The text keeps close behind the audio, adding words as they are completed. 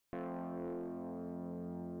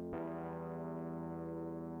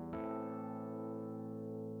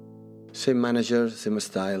Same manager, same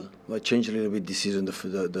style. I changed a little bit this season,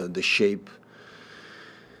 the shape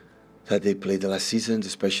that they played the last season,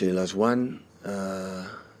 especially the last one.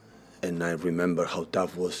 And I remember how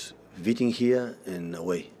tough was beating here and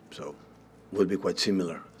away. So will be quite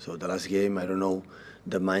similar. So the last game, I don't know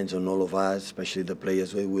the minds on all of us, especially the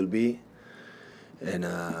players, where it will be. And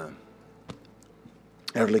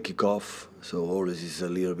early kickoff, so always is a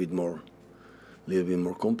little bit more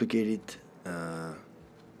complicated.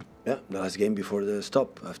 Yeah, the last game before the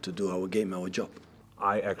stop, I have to do our game, our job.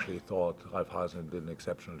 I actually thought Ralf Hasenhüttl did an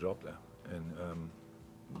exceptional job there, and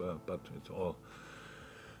but it's all.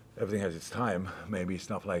 Everything has its time. Maybe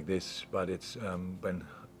stuff like this, but it's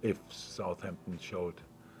if Southampton showed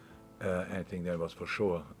anything, that was for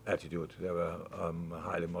sure attitude. They were a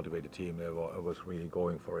highly motivated team. They was really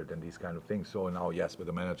going for it and these kind of things. So now, yes, with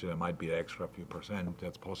the manager, there might be an extra few percent.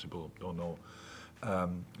 That's possible. Don't know.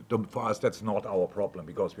 For us, that's not our problem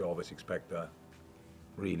because we always expect a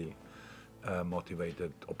really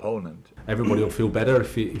motivated opponent. Everybody will feel better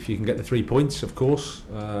if you can get the 3 points, of course.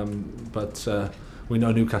 But we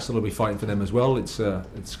know Newcastle will be fighting for them as well. It's going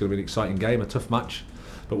to be an exciting game, a tough match,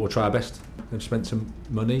 but we'll try our best. They've spent some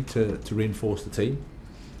money to reinforce the team,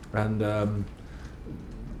 and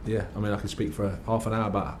yeah, I mean, I can speak for half an hour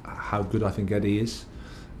about how good I think Eddie is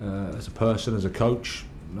as a person, as a coach.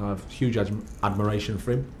 I have huge admiration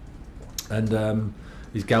for him, and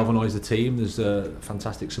he's galvanised the team. There's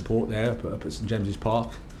fantastic support there up at St James's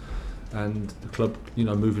Park, and the club, you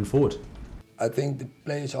know, moving forward. I think the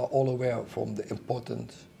players are all aware from the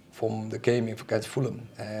importance from the game against Fulham,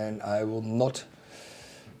 and I will not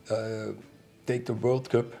take the World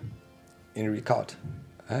Cup in regard.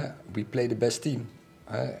 We play the best team.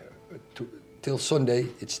 Till Sunday,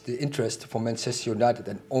 it's the interest for Manchester United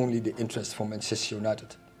and only the interest for Manchester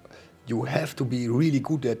United. You have to be really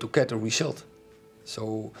good there to get a result.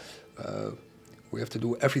 So we have to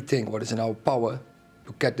do everything what is in our power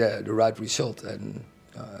to get the right result, and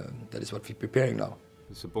that is what we're preparing now.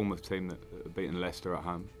 It's a Bournemouth team that have beaten Leicester at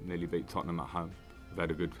home, nearly beat Tottenham at home. We've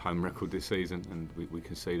had a good home record this season, and we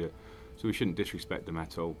conceded. So we shouldn't disrespect them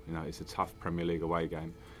at all. You know, it's a tough Premier League away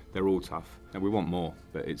game. They're all tough, and we want more.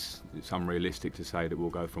 But it's unrealistic to say that we'll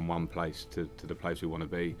go from one place to the place we want to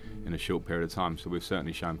be in a short period of time. So we've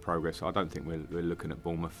certainly shown progress. I don't think we're looking at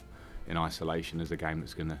Bournemouth in isolation as a game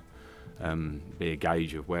that's going to be a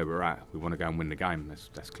gauge of where we're at. We want to go and win the game.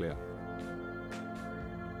 That's clear.